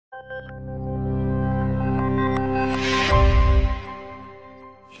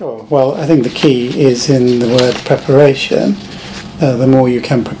Sure. Well, I think the key is in the word preparation. The more you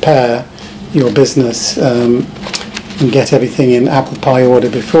can prepare your business and get everything in apple pie order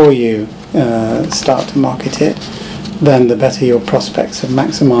before you start to market it, then the better your prospects of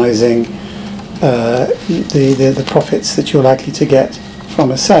maximising the profits that you're likely to get from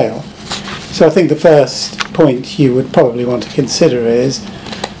a sale. So I think the first point you would probably want to consider is,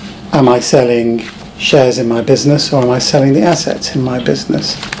 am I selling shares in my business, or am I selling the assets in my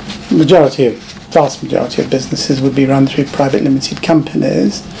business? Vast majority of businesses would be run through private limited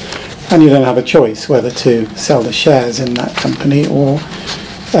companies, and you don't have a choice whether to sell the shares in that company or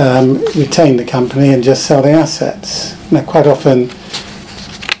retain the company and just sell the assets. Now, quite often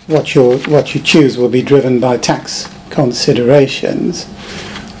what you choose will be driven by tax considerations,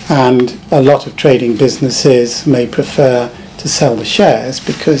 and a lot of trading businesses may prefer to sell the shares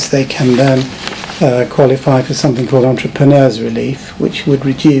because they can then qualify for something called entrepreneur's relief, which would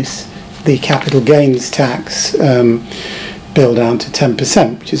reduce the capital gains tax bill down to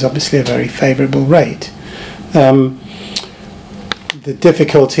 10%, which is obviously a very favourable rate. The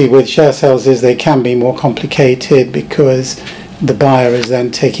difficulty with share sales is they can be more complicated because the buyer is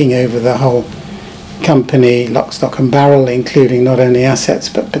then taking over the whole company, lock, stock and barrel, including not only assets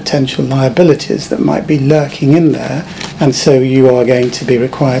but potential liabilities that might be lurking in there, and so you are going to be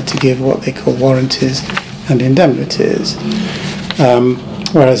required to give what they call warranties and indemnities.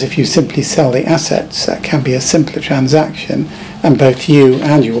 Whereas if you simply sell the assets, that can be a simpler transaction, and both you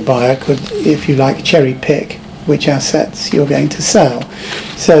and your buyer could, if you like, cherry pick which assets you're going to sell.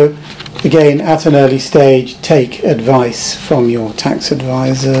 So again, at an early stage, take advice from your tax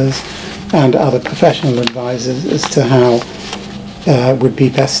advisors and other professional advisors as to how would be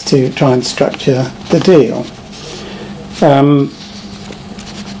best to try and structure the deal.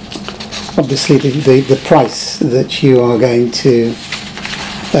 Obviously the price that you are going to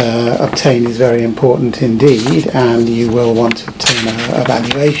obtain is very important indeed, and you will want to obtain a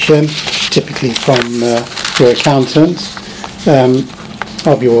valuation, typically from your accountant,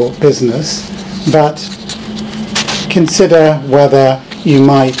 of your business, but consider whether you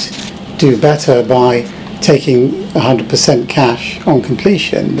might do better by taking 100% cash on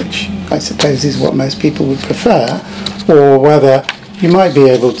completion, which I suppose is what most people would prefer, or whether you might be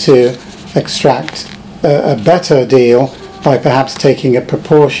able to extract a better deal by perhaps taking a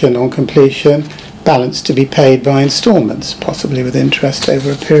proportion on completion, balance to be paid by instalments, possibly with interest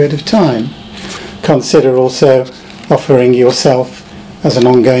over a period of time. Consider also offering yourself as an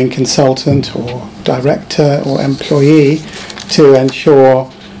ongoing consultant or director or employee to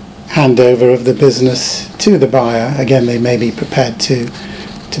ensure handover of the business to the buyer. Again, they may be prepared to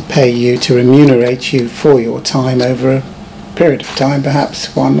pay you, to remunerate you for your time over a period of time,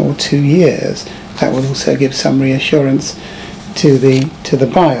 perhaps 1 or 2 years. That will also give some reassurance to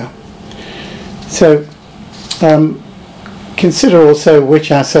the buyer. So consider also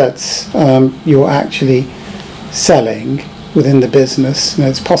which assets you're actually selling within the business. And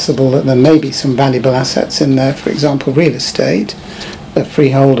it's possible that there may be some valuable assets in there, for example real estate, a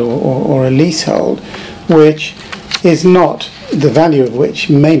freehold or a leasehold, which is not, the value of which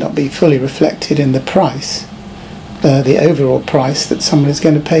may not be fully reflected in the price, the overall price that someone is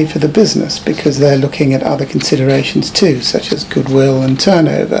going to pay for the business, because they're looking at other considerations too, such as goodwill and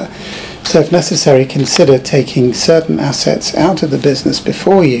turnover. So if necessary, consider taking certain assets out of the business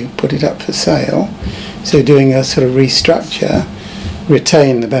before you put it up for sale. So doing a sort of restructure,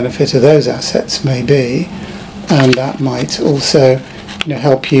 retain the benefit of those assets maybe, and that might also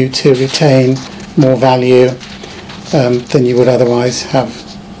help you to retain more value than you would otherwise have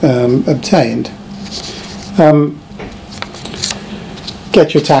obtained.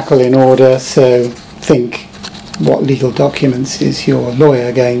 Get your tackle in order, so think what legal documents is your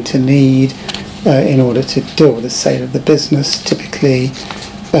lawyer going to need in order to deal with the sale of the business. Typically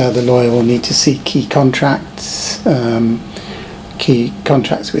the lawyer will need to see key contracts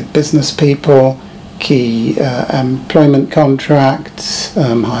with business people, key employment contracts,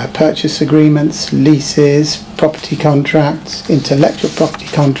 hire purchase agreements, leases, property contracts, intellectual property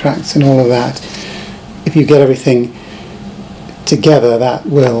contracts, and all of that. If you get everything together, that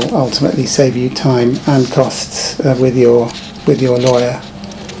will ultimately save you time and costs with your lawyer.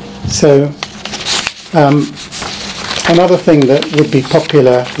 So another thing that would be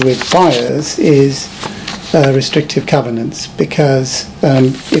popular with buyers is restrictive covenants, because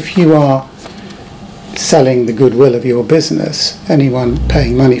if you are selling the goodwill of your business, anyone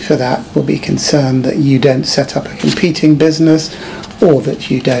paying money for that will be concerned that you don't set up a competing business, or that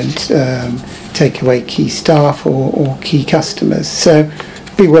you don't take away key staff or key customers. So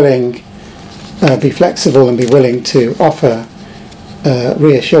be flexible and be willing to offer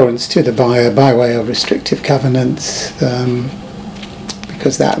reassurance to the buyer by way of restrictive covenants,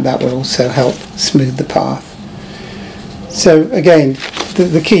 because that will also help smooth the path. So again,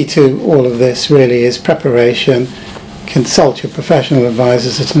 the key to all of this really is preparation. Consult your professional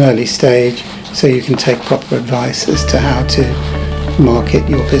advisors at an early stage so you can take proper advice as to how to market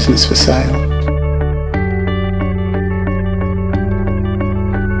your business for sale.